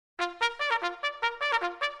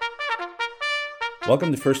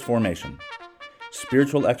Welcome to First Formation,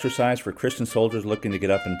 spiritual exercise for Christian soldiers looking to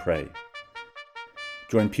get up and pray.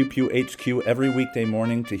 Join Pew Pew HQ every weekday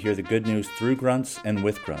morning to hear the good news through grunts and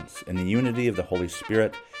with grunts in the unity of the Holy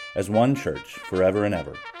Spirit as one church forever and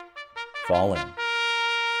ever. Fall in.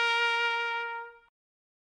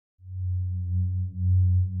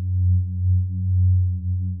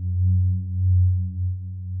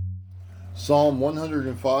 Psalm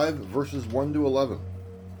 105, verses 1 to 11.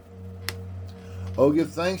 O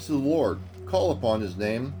give thanks to the Lord, call upon his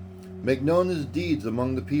name, make known his deeds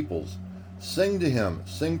among the peoples. Sing to him,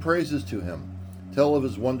 sing praises to him, tell of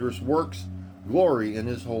his wondrous works, glory in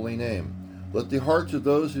his holy name. Let the hearts of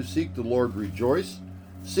those who seek the Lord rejoice.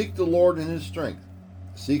 Seek the Lord in his strength,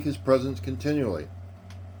 seek his presence continually.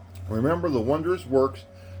 Remember the wondrous works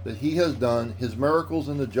that he has done, his miracles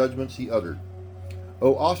and the judgments he uttered.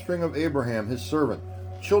 O offspring of Abraham, his servant,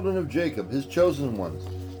 children of Jacob, his chosen ones.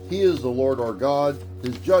 He is the Lord our God,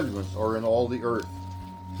 his judgments are in all the earth.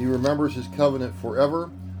 He remembers his covenant forever,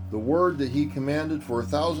 the word that he commanded for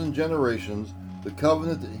 1,000 generations, the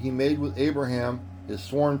covenant that he made with Abraham, his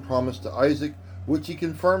sworn promise to Isaac, which he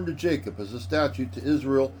confirmed to Jacob as a statute to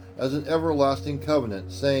Israel as an everlasting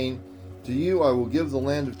covenant, saying, To you I will give the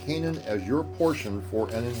land of Canaan as your portion for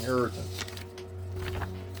an inheritance.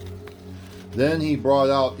 Then he brought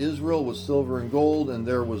out Israel with silver and gold, and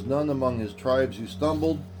there was none among his tribes who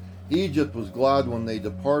stumbled. Egypt was glad when they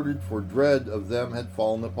departed, for dread of them had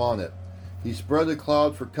fallen upon it. He spread a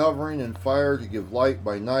cloud for covering and fire to give light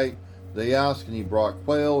by night. They asked, and he brought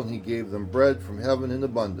quail, and he gave them bread from heaven in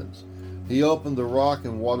abundance. He opened the rock,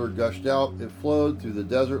 and water gushed out. It flowed through the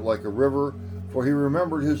desert like a river, for he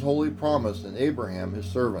remembered his holy promise and Abraham his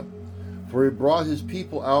servant. For he brought his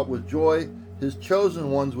people out with joy, his chosen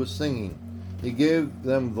ones with singing. He gave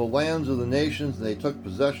them the lands of the nations, and they took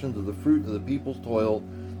possession of the fruit of the people's toil,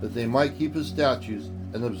 that they might keep his statutes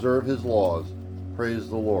and observe his laws. Praise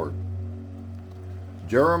the Lord.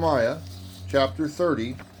 Jeremiah chapter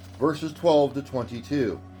 30, verses 12 to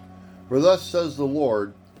 22. For thus says the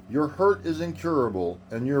Lord, Your hurt is incurable,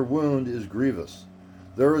 and your wound is grievous.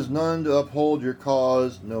 There is none to uphold your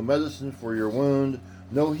cause, no medicine for your wound,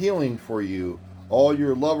 no healing for you. All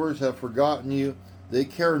your lovers have forgotten you, they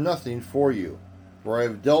care nothing for you. For I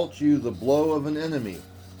have dealt you the blow of an enemy,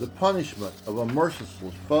 the punishment of a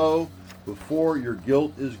merciless foe, before your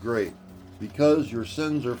guilt is great, because your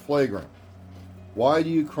sins are flagrant. Why do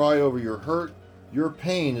you cry over your hurt? Your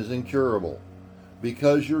pain is incurable.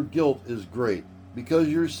 Because your guilt is great, because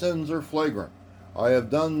your sins are flagrant. I have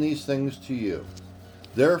done these things to you.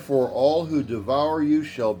 Therefore all who devour you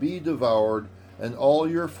shall be devoured, and all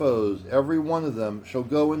your foes, every one of them, shall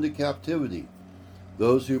go into captivity.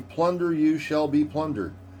 Those who plunder you shall be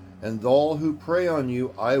plundered, and all who prey on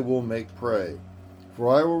you I will make prey. For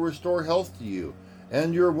I will restore health to you,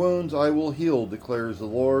 and your wounds I will heal, declares the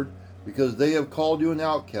Lord, because they have called you an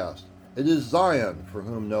outcast. It is Zion, for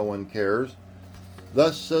whom no one cares.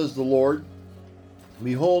 Thus says the Lord,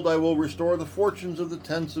 Behold, I will restore the fortunes of the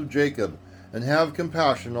tents of Jacob, and have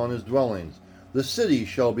compassion on his dwellings. The city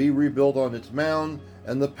shall be rebuilt on its mound,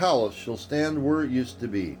 and the palace shall stand where it used to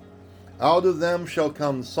be. Out of them shall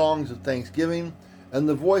come songs of thanksgiving, and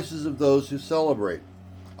the voices of those who celebrate.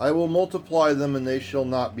 I will multiply them, and they shall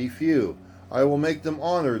not be few. I will make them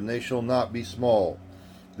honored, and they shall not be small.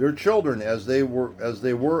 Their children as they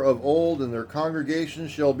were of old, and their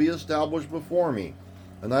congregations shall be established before me,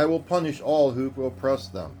 and I will punish all who oppress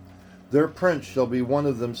them. Their prince shall be one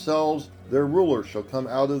of themselves, their ruler shall come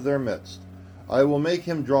out of their midst. I will make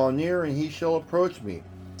him draw near, and he shall approach me.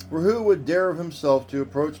 For who would dare of himself to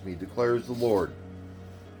approach me, declares the Lord.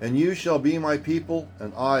 And you shall be my people,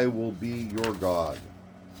 and I will be your God.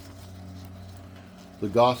 The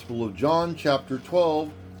Gospel of John, chapter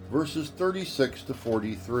 12, verses 36 to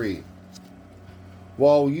 43.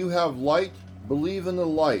 While you have light, believe in the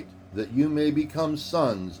light, that you may become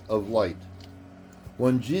sons of light.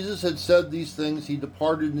 When Jesus had said these things, he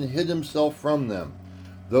departed and hid himself from them.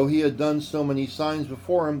 Though he had done so many signs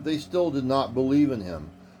before him, they still did not believe in him,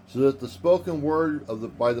 so that the spoken word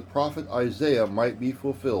by the prophet Isaiah might be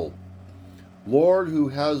fulfilled. Lord, who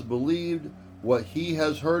has believed what he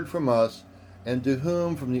has heard from us, and to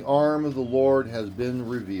whom from the arm of the Lord has been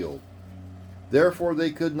revealed. Therefore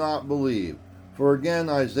they could not believe. For again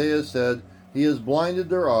Isaiah said, He has blinded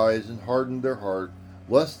their eyes and hardened their heart,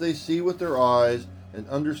 lest they see with their eyes and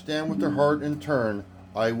understand with their heart and turn,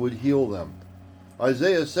 I would heal them.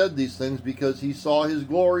 Isaiah said these things because he saw his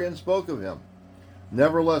glory and spoke of him.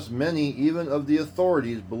 Nevertheless, many, even of the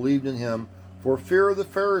authorities, believed in him. For fear of the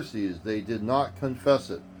Pharisees, they did not confess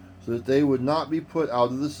it, so that they would not be put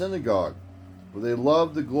out of the synagogue. for they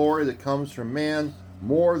love the glory that comes from man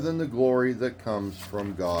more than the glory that comes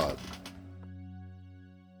from God.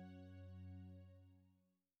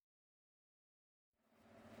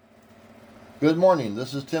 Good morning,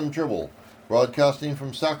 this is Tim Tribble, broadcasting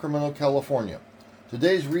from Sacramento, California.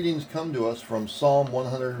 Today's readings come to us from Psalm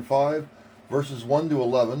 105, verses 1 to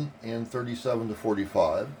 11 and 37 to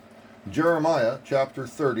 45, Jeremiah chapter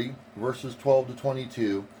 30, verses 12 to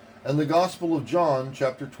 22, and the Gospel of John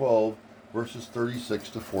chapter 12, verses 36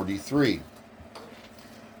 to 43.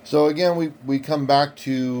 So again, we come back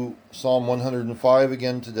to Psalm 105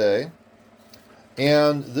 again today.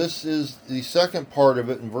 And this is the second part of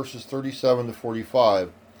it in verses 37 to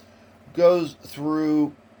 45. Goes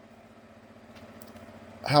through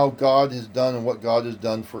how God has done and what God has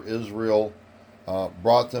done for Israel.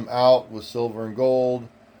 Brought them out with silver and gold.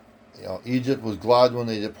 Egypt was glad when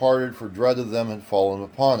they departed, for dread of them had fallen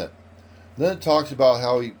upon it. Then it talks about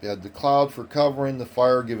how he had the cloud for covering, the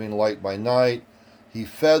fire giving light by night. He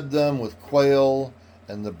fed them with quail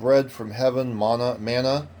and the bread from heaven,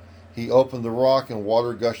 manna. He opened the rock and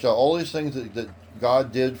water gushed out. All these things that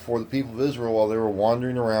God did for the people of Israel while they were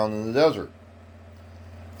wandering around in the desert.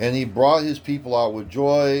 And he brought his people out with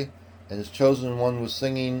joy, and his chosen one was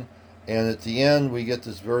singing. And at the end, we get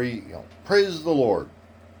this very, praise the Lord.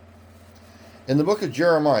 In the book of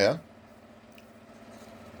Jeremiah,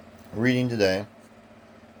 reading today,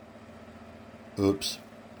 Thus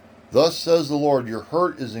says the Lord, your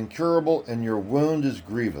hurt is incurable, and your wound is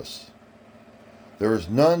grievous. There is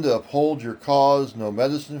none to uphold your cause, no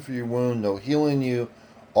medicine for your wound, no healing you.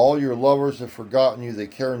 All your lovers have forgotten you, they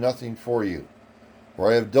care nothing for you.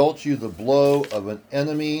 For I have dealt you the blow of an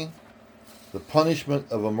enemy, the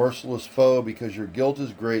punishment of a merciless foe, because your guilt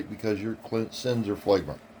is great, because your sins are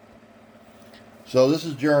flagrant. So this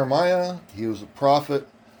is Jeremiah. He was a prophet.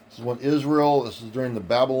 This is when this is during the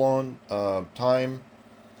Babylon time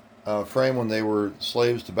frame, when they were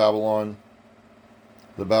slaves to Babylon,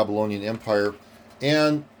 the Babylonian Empire.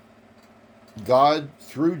 And God,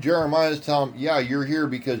 through Jeremiah, is telling him, yeah, you're here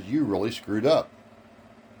because you really screwed up.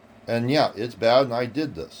 And yeah, it's bad, and I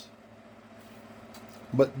did this.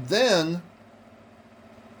 But then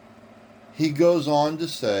he goes on to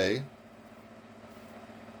say,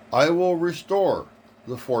 I will restore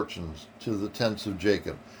the fortunes to the tents of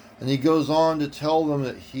Jacob. And he goes on to tell them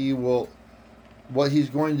that what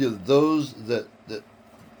he's going to do, those that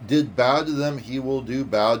did bad to them, he will do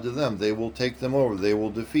bad to them. They will take them over. They will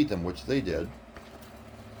defeat them, which they did.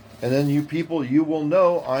 And then you people, you will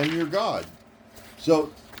know I'm your God.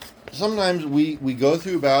 So sometimes we go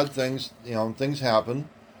through bad things, things happen.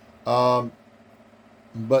 But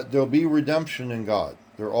there'll be redemption in God.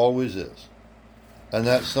 There always is. And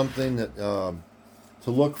that's something that to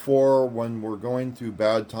look for when we're going through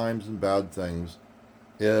bad times and bad things,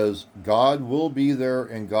 is God will be there,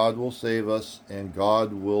 and God will save us, and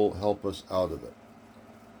God will help us out of it.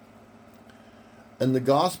 In the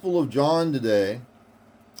Gospel of John today,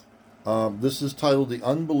 this is titled The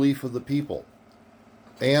Unbelief of the People.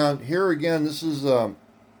 And here again, this is a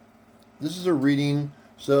reading.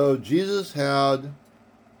 So Jesus had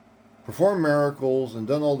performed miracles and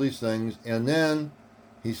done all these things, and then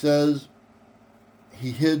he says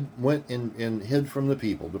he went and hid from the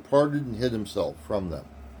people, departed and hid himself from them.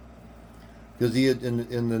 Because he had,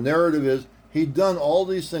 in the narrative is, he'd done all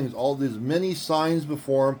these things, all these many signs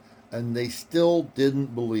before him, and they still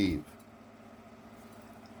didn't believe.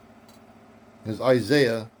 As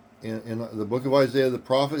Isaiah, in the book of Isaiah, the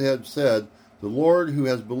prophet had said, the Lord who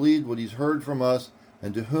has believed what he's heard from us,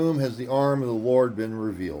 and to whom has the arm of the Lord been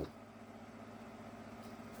revealed.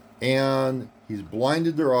 And he's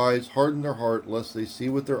blinded their eyes, hardened their heart, lest they see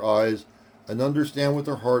with their eyes, and understand with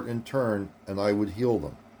their heart, and turn, and I would heal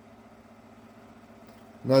them.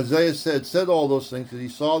 And Isaiah said all those things because he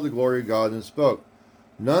saw the glory of God and spoke.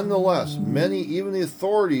 Nonetheless, even the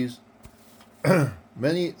authorities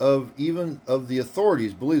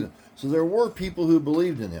believed him. So there were people who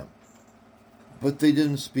believed in him, but they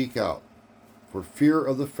didn't speak out. For fear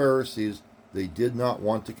of the Pharisees, they did not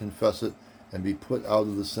want to confess it and be put out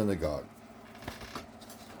of the synagogue.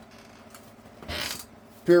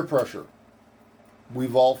 Peer pressure.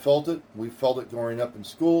 We've all felt it. We've felt it growing up in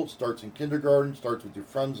school. It starts in kindergarten, starts with your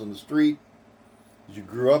friends on the street. As you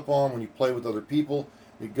grew up on, when you play with other people,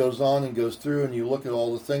 it goes on and goes through, and you look at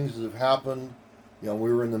all the things that have happened. We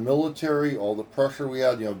were in the military, all the pressure we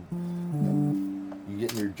had, you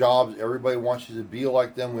get in your jobs, everybody wants you to be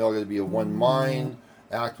like them. We all got to be of one mind,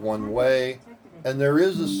 act one way. And there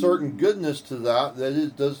is a certain goodness to that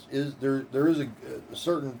there is a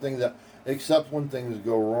certain thing that, except when things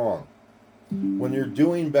go wrong. When you're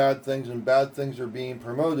doing bad things and bad things are being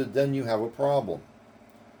promoted, then you have a problem.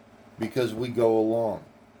 Because we go along.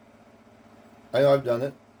 I know I've done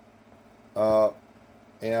it.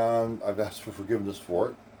 And I've asked for forgiveness for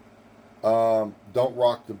it. Don't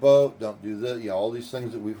rock the boat. Don't do this. All these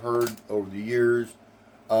things that we've heard over the years.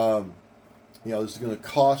 This is going to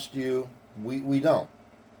cost you. We don't.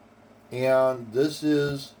 And this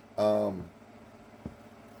is one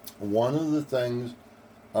of the things.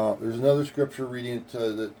 There's another scripture reading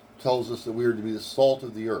that tells us that we are to be the salt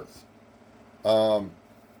of the earth.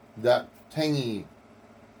 That tangy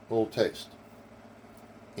little taste.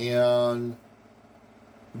 And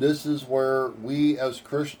this is where we as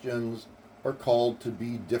Christians are called to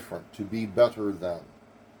be different, to be better than.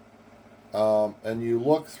 And you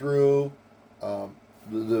look through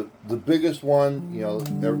the biggest one, a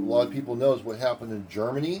lot of people know is what happened in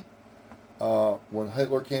Germany when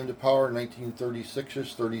Hitler came to power in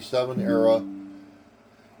 1936-ish, 37 era.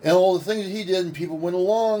 And all the things that he did, and people went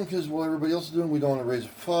along because, well, everybody else is doing, we don't want to raise a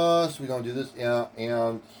fuss, we don't do this.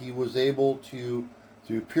 And he was able to,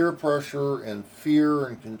 through peer pressure and fear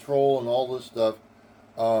and control and all this stuff,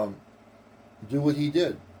 do what he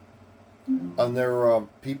did. And there were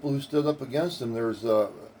people who stood up against him. There's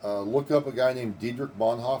look up a guy named Dietrich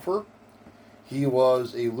Bonhoeffer. He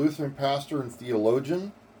was a Lutheran pastor and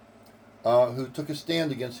theologian who took a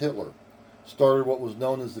stand against Hitler. Started what was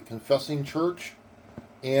known as the Confessing Church,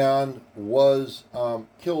 and was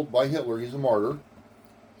killed by Hitler. He's a martyr.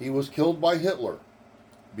 He was killed by Hitler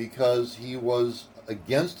because he was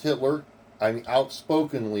against Hitler,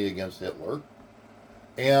 outspokenly against Hitler,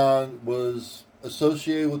 and was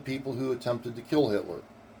associated with people who attempted to kill Hitler.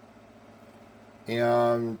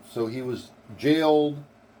 And so he was jailed.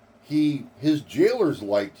 His jailers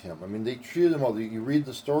liked him. They treated him well. You read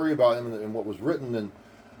the story about him and what was written, and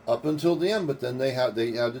up until the end, but then they had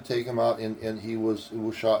to take him out, and he was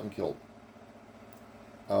shot and killed.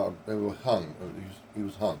 He was hung. He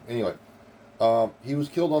was hung. Anyway, he was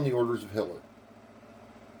killed on the orders of Hitler.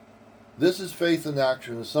 This is faith in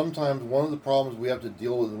action, and sometimes one of the problems we have to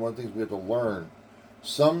deal with, and one of the things we have to learn,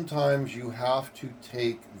 sometimes you have to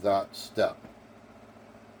take that step.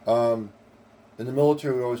 In the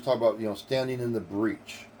military, we always talk about standing in the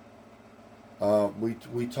breach.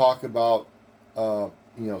 We talk about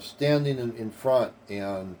standing in front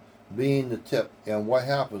and being the tip. And what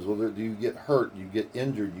happens? Well, do you get hurt? You get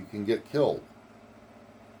injured? You can get killed.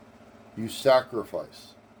 You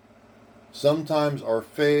sacrifice. Sometimes our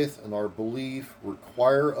faith and our belief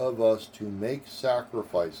require of us to make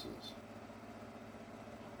sacrifices.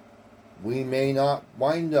 We may not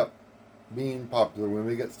wind up being popular. We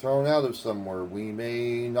may get thrown out of somewhere. We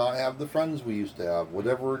may not have the friends we used to have,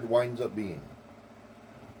 whatever it winds up being.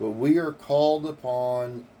 But we are called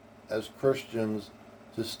upon as Christians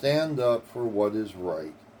to stand up for what is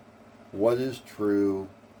right, what is true.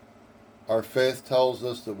 Our faith tells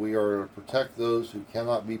us that we are to protect those who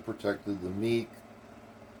cannot be protected, the meek.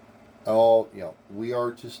 We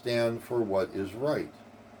are to stand for what is right.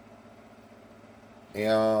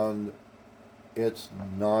 And it's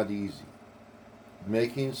not easy.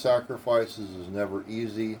 Making sacrifices is never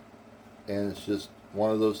easy, and it's just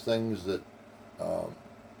one of those things that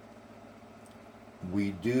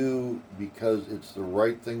we do because it's the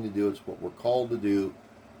right thing to do. It's what we're called to do,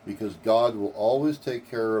 because God will always take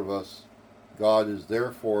care of us. God is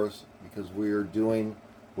there for us because we are doing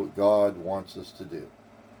what God wants us to do.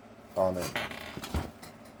 Amen.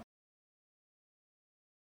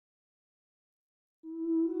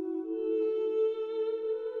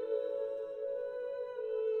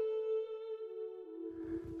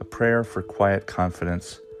 A prayer for quiet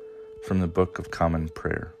confidence from the Book of Common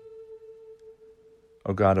Prayer.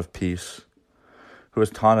 O God of peace, who has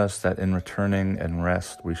taught us that in returning and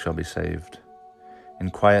rest we shall be saved, in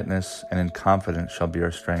quietness and in confidence shall be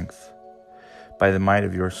our strength. By the might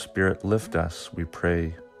of your Spirit, lift us, we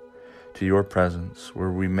pray, to your presence, where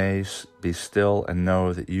we may be still and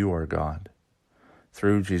know that you are God.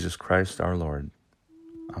 Through Jesus Christ our Lord.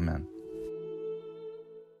 Amen.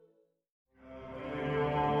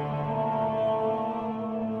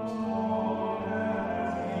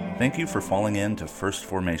 Thank you for falling in to First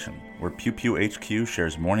Formation, where Pew Pew HQ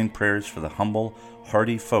shares morning prayers for the humble,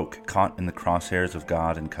 hardy folk caught in the crosshairs of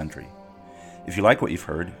God and country. If you like what you've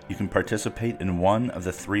heard, you can participate in one of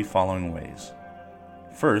the three following ways.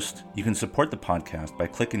 First, you can support the podcast by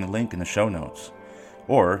clicking the link in the show notes.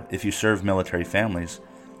 Or, if you serve military families,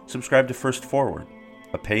 subscribe to First Forward,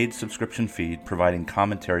 a paid subscription feed providing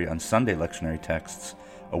commentary on Sunday lectionary texts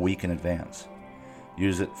a week in advance.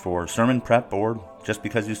 Use it for sermon prep or just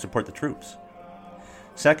because you support the troops.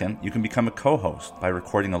 Second, you can become a co-host by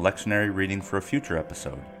recording a lectionary reading for a future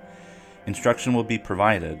episode. Instruction will be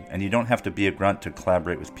provided, and you don't have to be a grunt to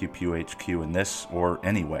collaborate with Pew Pew HQ in this or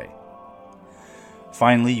any way.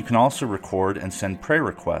 Finally, you can also record and send prayer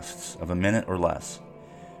requests of a minute or less.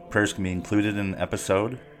 Prayers can be included in an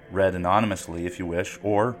episode, read anonymously if you wish,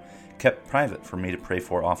 or kept private for me to pray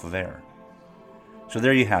for off of air. So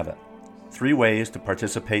there you have it, 3 ways to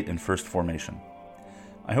participate in First Formation.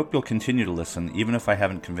 I hope you'll continue to listen even if I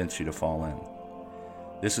haven't convinced you to fall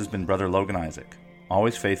in. This has been Brother Logan Isaac,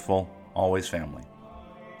 always faithful, always family.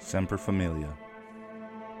 Semper Familia.